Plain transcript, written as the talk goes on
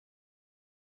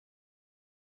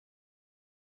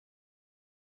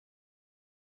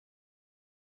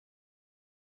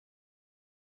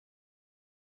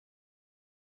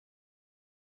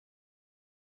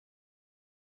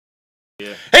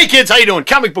Yeah. Hey kids, how you doing?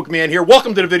 Comic Book Man here.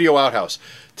 Welcome to the Video Outhouse.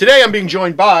 Today I'm being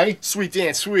joined by Sweet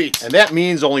Dan, sweet. and that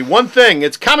means only one thing.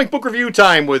 It's comic book review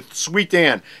time with Sweet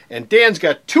Dan. And Dan's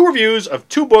got two reviews of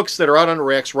two books that are out on the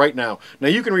racks right now. Now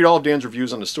you can read all of Dan's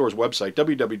reviews on the store's website,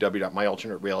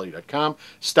 www.myalternatereality.com.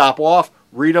 Stop off,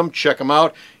 read them, check them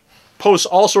out. Posts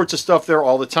all sorts of stuff there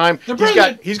all the time.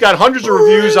 He's got hundreds of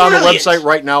reviews on the website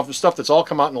right now for stuff that's all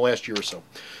come out in the last year or so.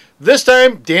 This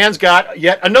time, Dan's got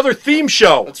yet another theme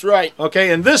show. That's right.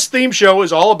 Okay, and this theme show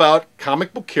is all about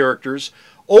comic book characters,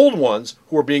 old ones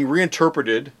who are being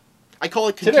reinterpreted. I call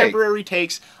it contemporary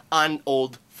takes on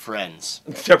old friends.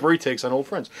 Contemporary takes on old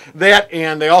friends. That,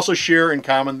 and they also share in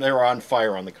common, they're on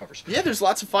fire on the covers. Yeah, there's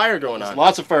lots of fire going on.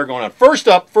 Lots of fire going on. First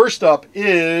up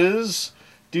is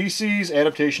DC's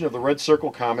adaptation of the Red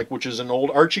Circle comic, which is an old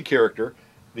Archie character.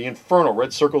 The Inferno.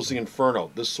 Red Circle's The Inferno.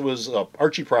 This was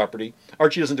Archie property.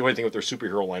 Archie doesn't do anything with their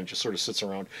superhero line. It just sort of sits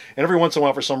around. And every once in a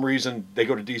while, for some reason, they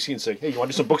go to DC and say, hey, you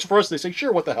want to do some books for us? They say,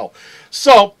 sure, what the hell.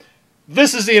 So,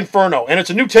 this is The Inferno, and it's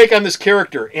a new take on this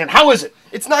character. And how is it?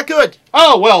 It's not good.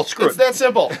 Oh, well, screw It's it. that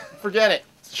simple. Forget it.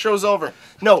 Show's over.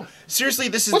 No, seriously,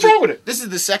 this is What's wrong with it? This is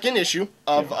the second issue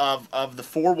of the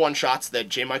 4 one-shots that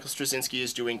J. Michael Straczynski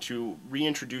is doing to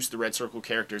reintroduce the Red Circle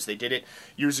characters. They did it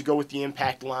years ago with the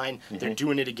Impact line. They're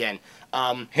doing it again.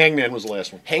 Hangman was the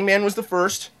last one. Hangman was the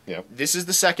first. Yep. This is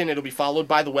the second. It'll be followed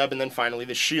by the Web and then finally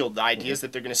the Shield. The idea is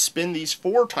that they're going to spin these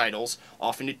 4 titles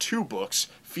off into 2 books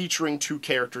featuring 2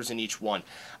 characters in each one.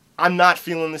 I'm not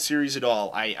feeling the series at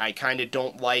all. I kind of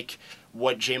don't like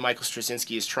what J. Michael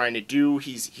Straczynski is trying to do.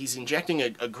 He's injecting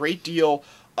a great deal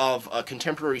of a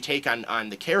contemporary take on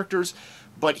the characters,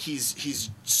 but he's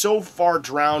so far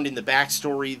drowned in the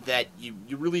backstory that you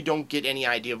really don't get any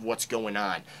idea of what's going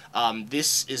on.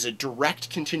 This is a direct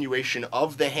continuation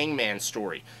of the Hangman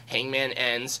story. Hangman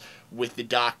ends with the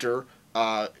Doctor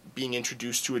being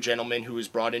introduced to a gentleman who is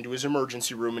brought into his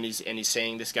emergency room, and he's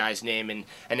saying this guy's name,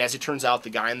 and as it turns out, the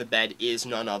guy in the bed is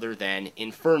none other than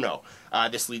Inferno.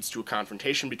 This leads to a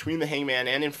confrontation between the Hangman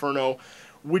and Inferno,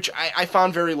 which I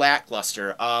found very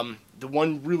lackluster. The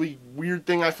one really weird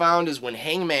thing I found is when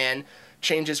Hangman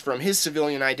changes from his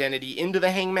civilian identity into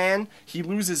the Hangman, he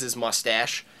loses his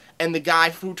mustache, and the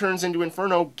guy who turns into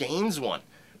Inferno gains one,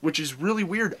 which is really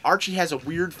weird. Archie has a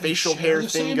weird facial hair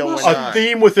thing going on. A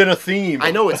theme within a theme.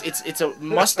 I know, it's a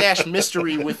mustache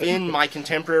mystery within my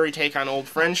contemporary take on old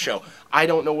friends show. I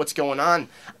don't know what's going on.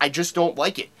 I just don't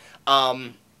like it.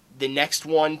 The next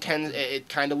one it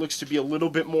kind of looks to be a little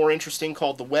bit more interesting,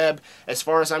 called The Web. As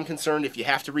far as I'm concerned, if you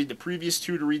have to read the previous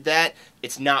 2 to read that,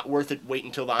 it's not worth it. Wait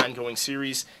until the ongoing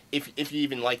series, if you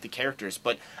even like the characters.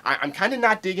 But I'm kind of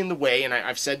not digging the way, and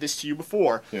I've said this to you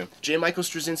before, J. Michael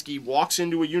Straczynski walks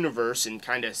into a universe and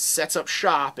kind of sets up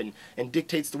shop and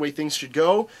dictates the way things should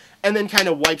go, and then kind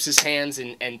of wipes his hands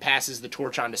and passes the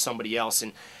torch on to somebody else.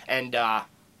 And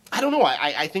I don't know.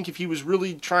 I think if he was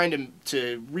really trying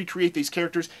to recreate these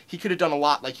characters, he could have done a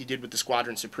lot like he did with the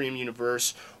Squadron Supreme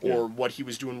universe, or what he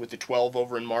was doing with the 12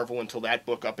 over in Marvel until that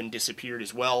book up and disappeared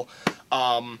as well.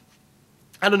 I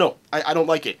don't know. I don't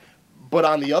like it. But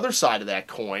on the other side of that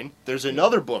coin, there's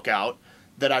another book out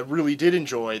that I really did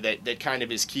enjoy that kind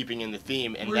of is keeping in the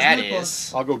theme, and Where's that my book?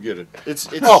 is... I'll go get it. It's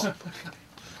Oh,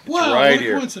 Wow, right what a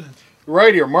here. coincidence.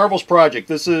 right here, Marvel's Project.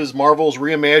 This is Marvel's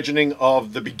reimagining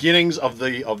of the beginnings of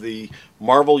the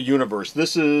Marvel universe.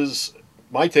 This is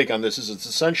my take on this. It's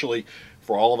essentially,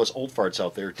 for all of us old farts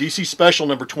out there, DC Special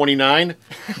number 29,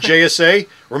 JSA.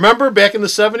 Remember back in the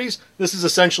 70s? This is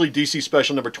essentially DC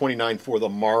Special number 29 for the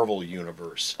Marvel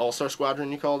universe. All-Star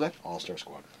Squadron, you called it? All-Star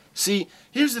Squadron. See,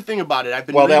 here's the thing about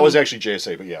it. Well, that was actually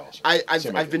JSA, but yeah.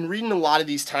 Also. I've been reading a lot of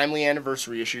these timely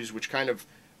anniversary issues, which kind of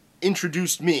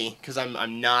introduced me, because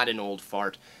I'm not an old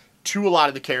fart, to a lot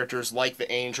of the characters like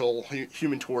the Angel,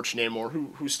 Human Torch,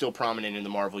 Namor, who's still prominent in the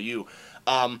Marvel U.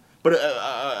 But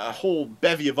a whole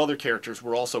bevy of other characters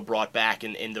were also brought back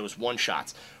in those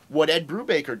one-shots. What Ed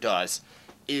Brubaker does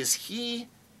is he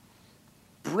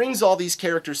brings all these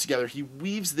characters together. He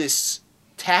weaves this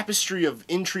tapestry of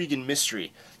intrigue and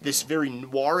mystery, this very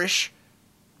noirish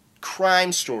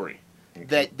crime story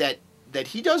that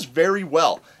he does very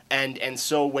well. And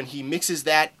so when he mixes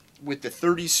that with the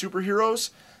 30s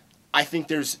superheroes, I think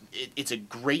it's a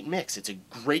great mix. It's a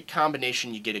great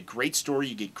combination. You get a great story.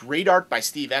 You get great art by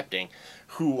Steve Epting,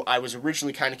 who I was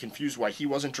originally kind of confused why he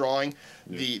wasn't drawing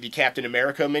the Captain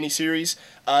America miniseries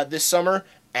this summer.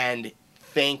 And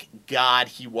thank God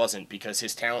he wasn't, because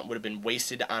his talent would have been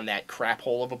wasted on that crap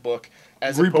hole of a book.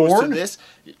 As opposed to this,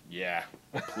 yeah,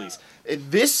 please.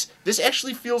 This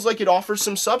actually feels like it offers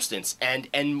some substance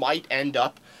and might end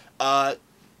up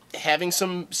having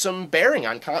some bearing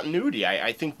on continuity.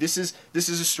 I think this is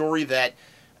a story that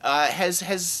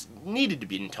has needed to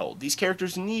be told. These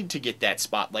characters need to get that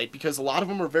spotlight because a lot of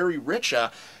them are very rich.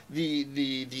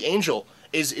 The Angel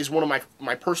is one of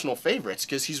my personal favorites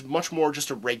because he's much more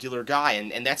just a regular guy,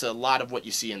 and that's a lot of what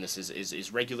you see in this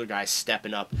is regular guys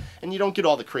stepping up, and you don't get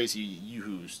all the crazy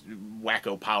yoo-hoos,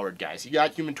 wacko powered guys. You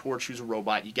got Human Torch, who's a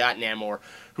robot. You got Namor,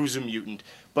 who's a mutant.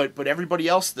 But everybody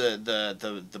else,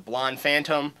 the blonde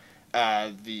Phantom,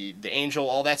 the Angel,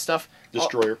 all that stuff,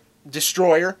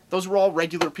 Destroyer, those were all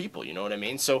regular people, you know what I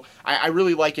mean? So I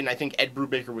really like it, and I think Ed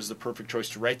Brubaker was the perfect choice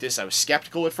to write this. I was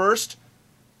skeptical at first,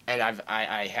 and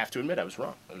I have to admit I was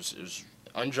wrong. I was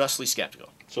unjustly skeptical.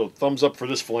 So thumbs up for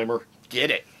this flamer.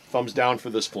 Get it. Thumbs down for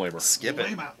this flamer. Skip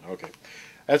it. Okay.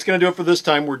 That's going to do it for this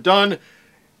time. We're done.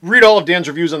 Read all of Dan's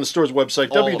reviews on the store's website,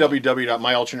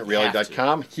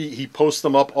 www.myalternatereality.com. He posts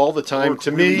them up all the time to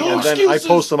me, and then I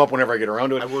post them up whenever I get around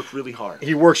to it. I work really hard.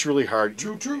 He works really hard.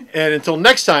 True. And until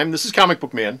next time, this is Comic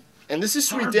Book Man. And this is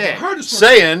Sweet Dan.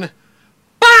 Saying,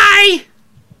 bye!